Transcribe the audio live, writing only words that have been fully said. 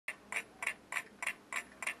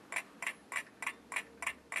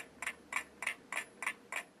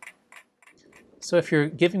So if you're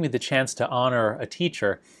giving me the chance to honor a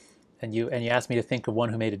teacher, and you asked me to think of one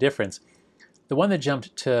who made a difference, the one that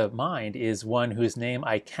jumped to mind is one whose name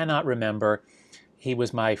I cannot remember. He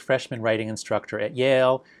was my freshman writing instructor at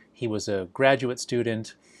Yale. He was a graduate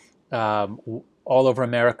student. All over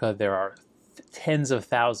America, there are tens of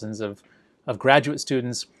thousands of graduate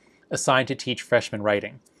students assigned to teach freshman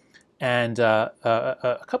writing. And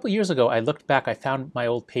a couple of years ago, I looked back, I found my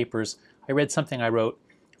old papers. I read something I wrote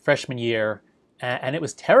freshman year, and it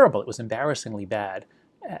was terrible. It was embarrassingly bad.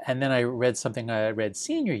 And then I read something I read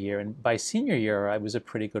senior year, and by senior year, I was a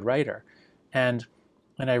pretty good writer. And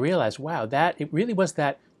I realized, wow, it really was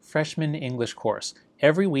that freshman English course.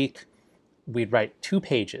 Every week, we'd write 2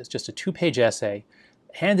 pages, just a 2-page essay,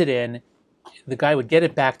 hand it in. The guy would get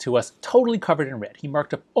it back to us, totally covered in red. He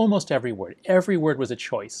marked up almost every word. Every word was a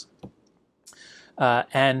choice.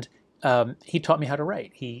 And he taught me how to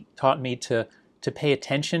write. He taught me to pay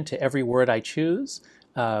attention to every word I choose,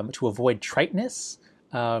 to avoid triteness,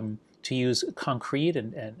 to use concrete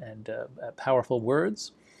and powerful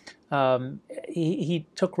words. He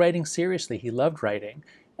took writing seriously. He loved writing.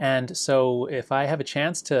 And so if I have a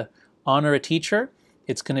chance to honor a teacher,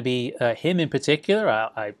 it's going to be him in particular.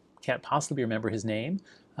 I can't possibly remember his name,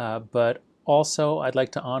 but also I'd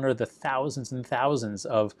like to honor the thousands and thousands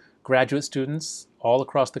of graduate students all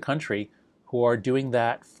across the country who are doing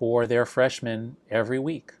that for their freshmen every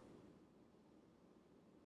week.